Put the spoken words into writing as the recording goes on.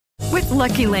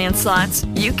Lucky Land Slots,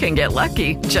 you can get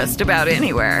lucky just about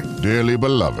anywhere. Dearly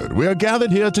beloved, we are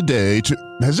gathered here today to...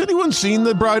 Has anyone seen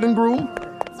the bride and groom?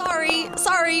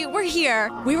 Sorry, we're here.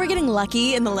 We were getting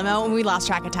lucky in the limo and we lost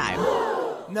track of time.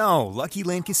 No, Lucky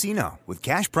Land Casino, with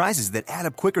cash prizes that add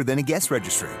up quicker than a guest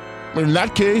registry. In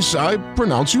that case, I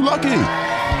pronounce you lucky.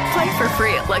 Play for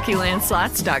free at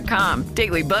LuckyLandSlots.com.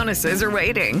 Daily bonuses are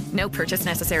waiting. No purchase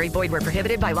necessary. Void where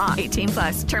prohibited by law.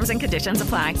 18+. Terms and conditions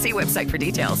apply. See website for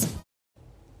details.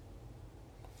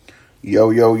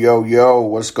 Yo,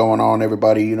 what's going on,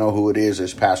 everybody? You know who it is.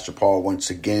 It's Pastor Paul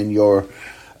once again, your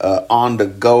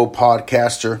on-the-go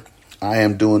podcaster. I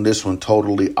am doing this one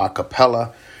totally a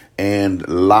cappella and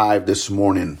live this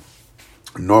morning.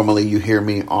 Normally you hear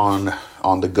me on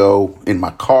the go in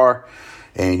my car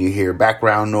and you hear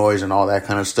background noise and all that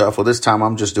kind of stuff. Well, this time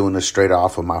I'm just doing this straight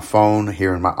off of my phone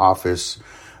here in my office.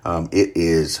 It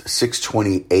is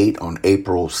 6:28 on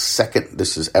April 2nd.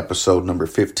 This is episode number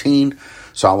 15.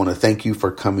 So I want to thank you for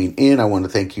coming in. I want to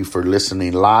thank you for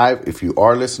listening live, if you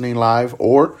are listening live,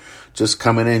 or just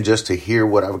coming in just to hear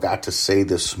what I've got to say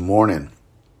this morning.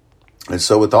 And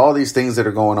so with all these things that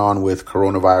are going on with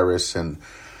coronavirus and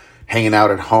hanging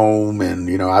out at home, and,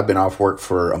 you know, I've been off work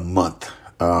for a month,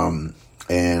 and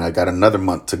I got another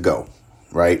month to go,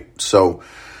 right? So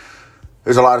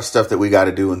there's a lot of stuff that we got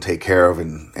to do and take care of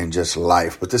and just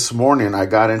life. But this morning I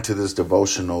got into this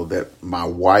devotional that my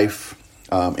wife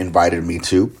invited me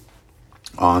to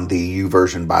on the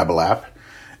YouVersion Bible app.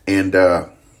 And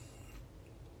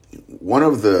one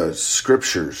of the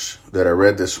scriptures that I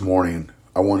read this morning,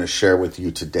 I want to share with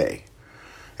you today.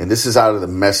 And this is out of the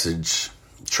Message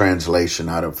translation,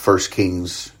 out of 1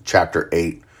 Kings chapter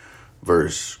 8,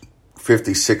 verse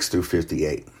 56 through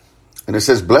 58. And it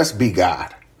says, "Blessed be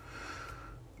God,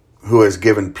 who has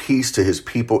given peace to his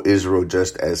people Israel,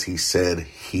 just as he said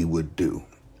he would do.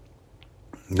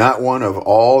 Not one of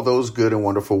all those good and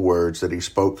wonderful words that he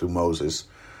spoke through Moses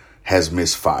has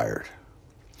misfired.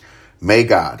 May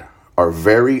God, our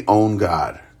very own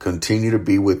God, continue to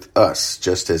be with us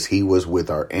just as he was with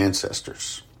our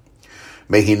ancestors.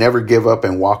 May he never give up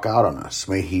and walk out on us.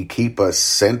 May he keep us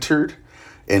centered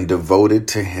and devoted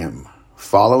to him,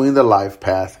 following the life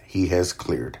path he has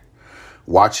cleared,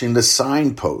 watching the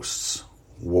signposts,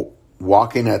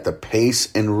 walking at the pace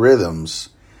and rhythms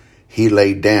he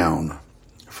laid down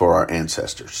for our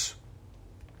ancestors."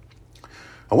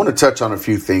 I want to touch on a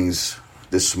few things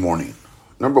this morning.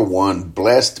 Number one,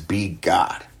 blessed be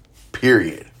God,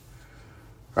 period.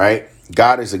 Right?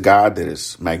 God is a God that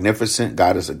is magnificent.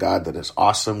 God is a God that is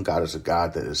awesome. God is a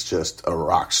God that is just a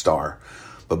rock star.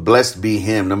 But blessed be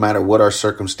him, no matter what our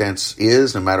circumstance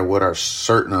is, no matter what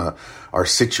our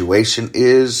situation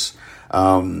is.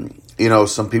 You know,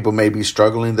 some people may be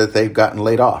struggling that they've gotten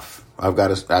laid off. I've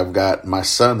got my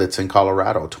son that's in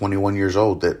Colorado, 21 years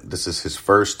old, that this is his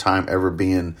first time ever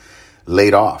being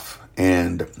laid off.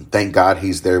 And thank God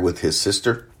he's there with his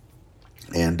sister.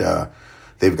 And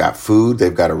they've got food,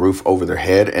 they've got a roof over their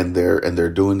head, and they're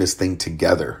doing this thing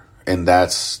together. And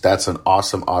that's an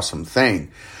awesome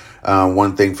thing.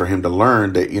 One thing for him to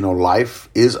learn that, you know, life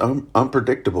is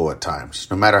unpredictable at times.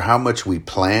 No matter how much we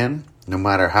plan, no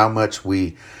matter how much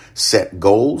we set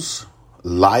goals,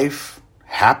 life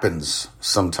happens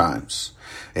sometimes.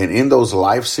 And in those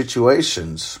life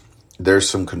situations, there's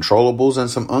some controllables and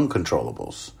some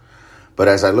uncontrollables. But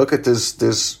as I look at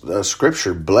this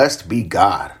scripture, blessed be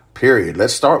God, period.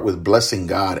 Let's start with blessing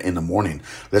God in the morning.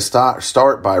 Let's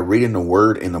start by reading the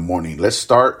word in the morning. Let's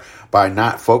start by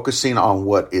not focusing on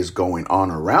what is going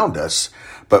on around us,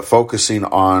 but focusing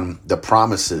on the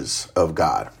promises of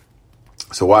God.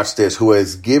 So watch this. Who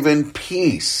has given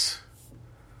peace.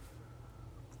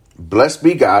 Blessed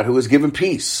be God who has given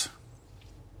peace.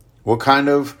 What kind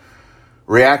of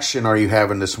reaction are you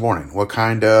having this morning? What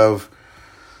kind of,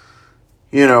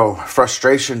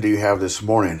 frustration do you have this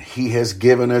morning? He has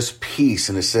given us peace.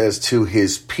 And it says to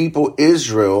his people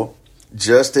Israel,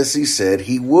 just as he said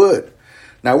he would.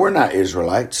 Now, we're not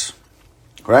Israelites,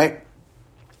 right?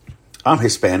 I'm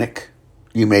Hispanic.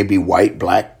 You may be white,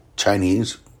 black,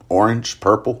 Chinese, orange,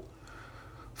 purple,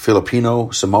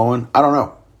 Filipino, Samoan. I don't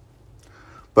know.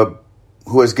 But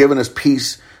who has given us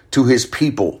peace to his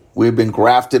people. We've been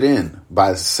grafted in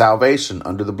by salvation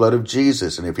under the blood of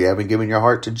Jesus. And if you haven't given your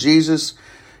heart to Jesus,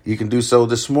 you can do so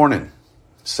this morning.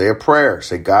 Say a prayer.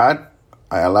 Say, God,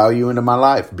 I allow you into my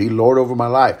life. Be Lord over my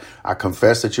life. I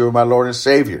confess that you are my Lord and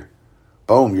Savior.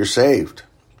 Boom, you're saved.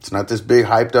 It's not this big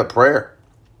hyped up prayer.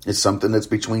 It's something that's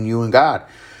between you and God.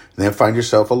 And then find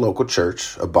yourself a local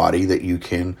church, a body that you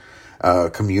can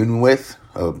commune with,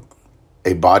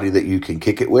 a body that you can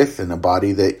kick it with, and a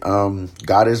body that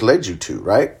God has led you to,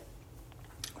 right?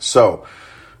 So,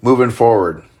 moving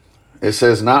forward, it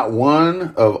says, not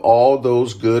one of all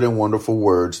those good and wonderful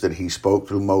words that he spoke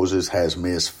through Moses has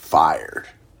misfired.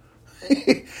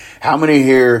 How many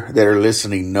here that are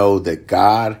listening know that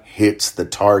God hits the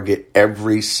target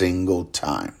every single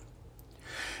time?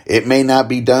 It may not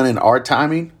be done in our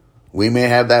timing. We may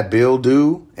have that bill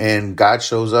due and God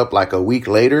shows up like a week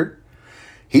later.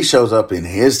 He shows up in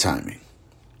his timing,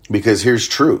 because here's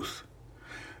truth.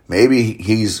 Maybe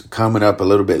he's coming up a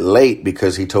little bit late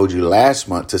because he told you last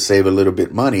month to save a little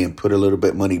bit money and put a little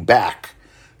bit money back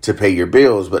to pay your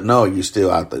bills. But no, you're still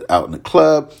out in the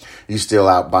club. You're still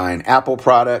out buying Apple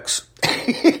products.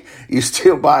 You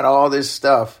still buying all this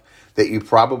stuff that you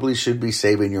probably should be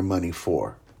saving your money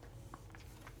for.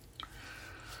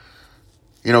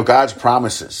 You know, God's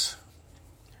promises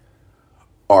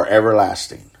are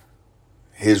everlasting.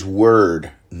 His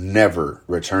word never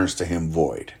returns to him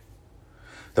void.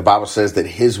 The Bible says that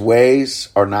his ways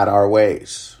are not our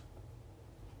ways.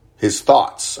 His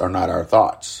thoughts are not our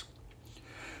thoughts.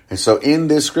 And so in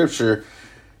this scripture,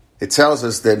 it tells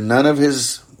us that none of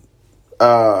his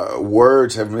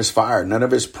words have misfired. None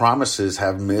of his promises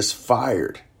have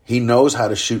misfired. He knows how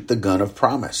to shoot the gun of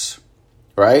promise,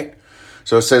 right?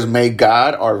 So it says, may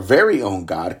God, our very own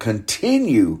God,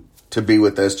 continue to be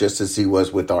with us just as he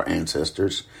was with our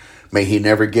ancestors. May he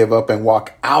never give up and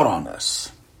walk out on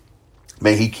us.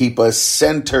 May he keep us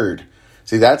centered.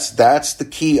 See, that's the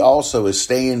key also, is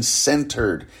staying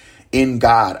centered in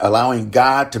God, allowing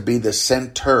God to be the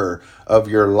center of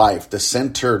your life, the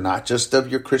center not just of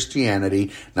your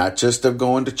Christianity, not just of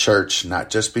going to church, not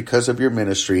just because of your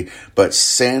ministry, but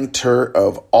center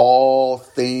of all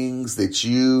things that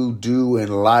you do in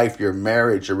life, your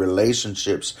marriage, your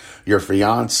relationships, your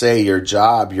fiance, your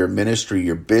job, your ministry,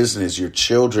 your business, your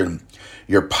children,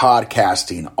 your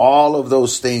podcasting, all of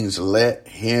those things. Let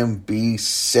him be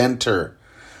center.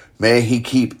 May he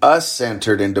keep us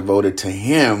centered and devoted to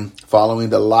him, following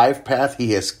the life path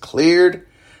he has cleared.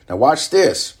 Now watch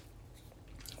this.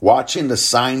 Watching the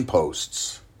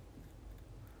signposts.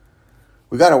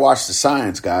 We got to watch the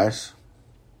signs, guys.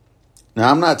 Now,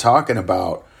 I'm not talking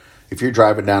about if you're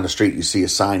driving down the street, you see a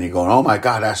sign, you're going, oh my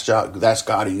God, that's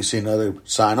God. And you see another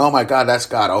sign. Oh my God, that's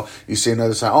God. Oh, you see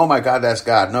another sign. Oh my God, that's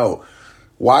God. No.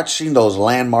 Watching those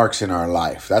landmarks in our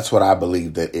life. That's what I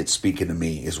believe that it's speaking to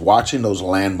me, is watching those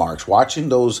landmarks, watching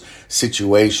those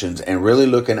situations, and really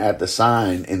looking at the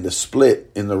sign in the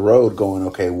split in the road going,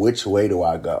 okay, which way do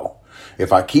I go?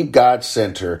 If I keep God's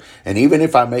center, and even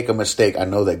if I make a mistake, I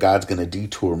know that God's going to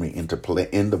detour me into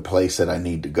the place that I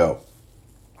need to go.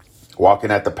 Walking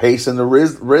at the pace and the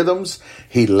rhythms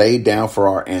he laid down for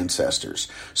our ancestors.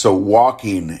 So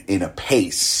walking in a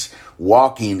pace,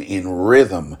 walking in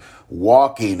rhythm,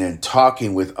 walking and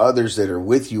talking with others that are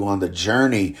with you on the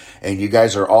journey, and you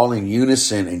guys are all in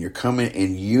unison and you're coming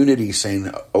in unity saying,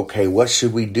 okay, what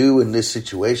should we do in this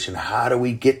situation? How do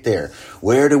we get there?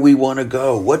 Where do we want to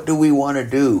go? What do we want to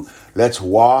do? Let's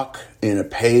walk in a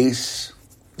pace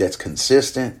that's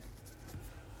consistent.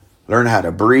 Learn how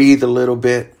to breathe a little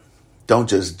bit. Don't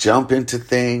just jump into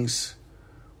things,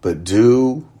 but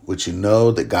do what you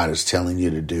know that God is telling you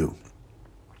to do.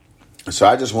 So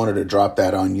I just wanted to drop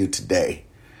that on you today.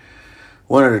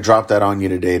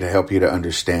 To help you to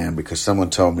understand, because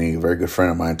someone told me, a very good friend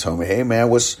of mine told me, hey man,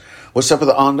 what's up with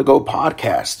the On The Go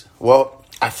podcast? Well,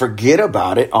 I forget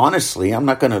about it. Honestly, I'm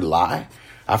not going to lie.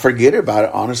 I forget about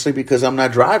it, honestly, because I'm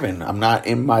not driving. I'm not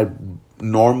in my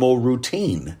normal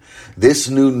routine. This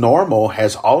new normal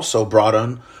has also brought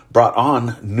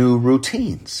on new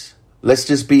routines. Let's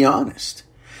just be honest.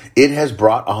 It has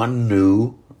brought on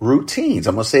new routines.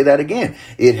 I'm going to say that again.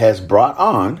 It has brought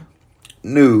on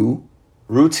new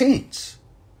routines.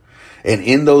 And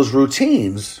in those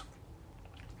routines,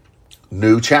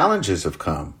 new challenges have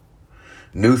come.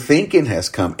 New thinking has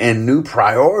come, and new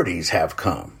priorities have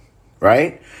come,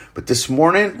 right? But this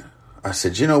morning, I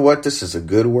said, you know what? This is a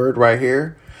good word right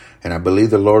here. And I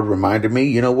believe the Lord reminded me,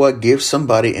 you know what? Give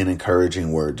somebody an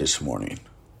encouraging word this morning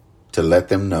to let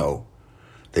them know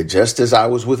that just as I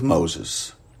was with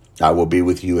Moses, I will be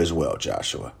with you as well,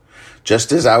 Joshua.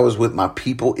 Just as I was with my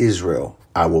people Israel,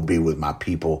 I will be with my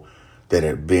people that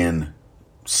have been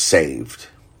saved.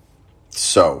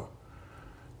 So,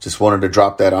 just wanted to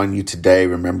drop that on you today.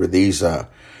 Remember, these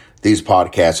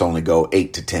podcasts only go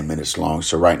 8 to 10 minutes long.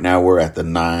 So right now we're at the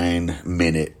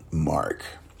 9-minute mark.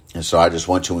 And so I just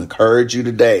want to encourage you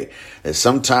today that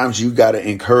sometimes you got to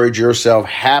encourage yourself.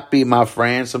 Happy, my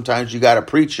friend. Sometimes you got to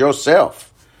preach yourself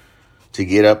to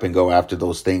get up and go after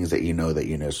those things that you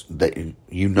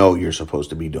know you're supposed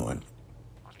to be doing.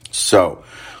 So,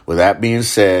 with that being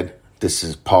said, this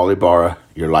is Paul Ibarra,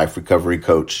 your life recovery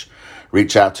coach,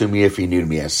 Reach out to me if you're new to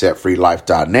me at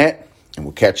setfreelife.net, and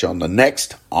we'll catch you on the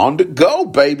next On The Go,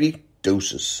 baby.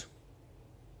 Deuces.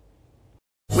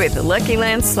 With the Lucky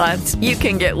Land Slots, you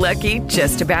can get lucky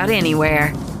just about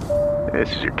anywhere.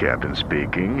 This is your captain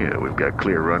speaking. We've got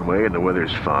clear runway and the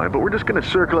weather's fine, but we're just going to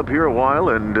circle up here a while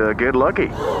and get lucky.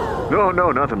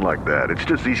 No, nothing like that. It's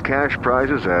just these cash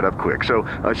prizes add up quick. So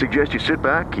I suggest you sit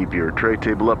back, keep your tray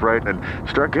table upright, and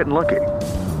start getting lucky.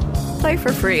 Play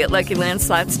for free at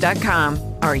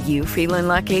LuckyLandSlots.com. Are you feeling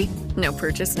lucky? No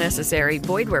purchase necessary.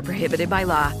 Void where prohibited by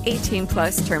law.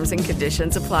 18+ terms and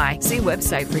conditions apply. See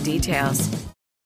website for details.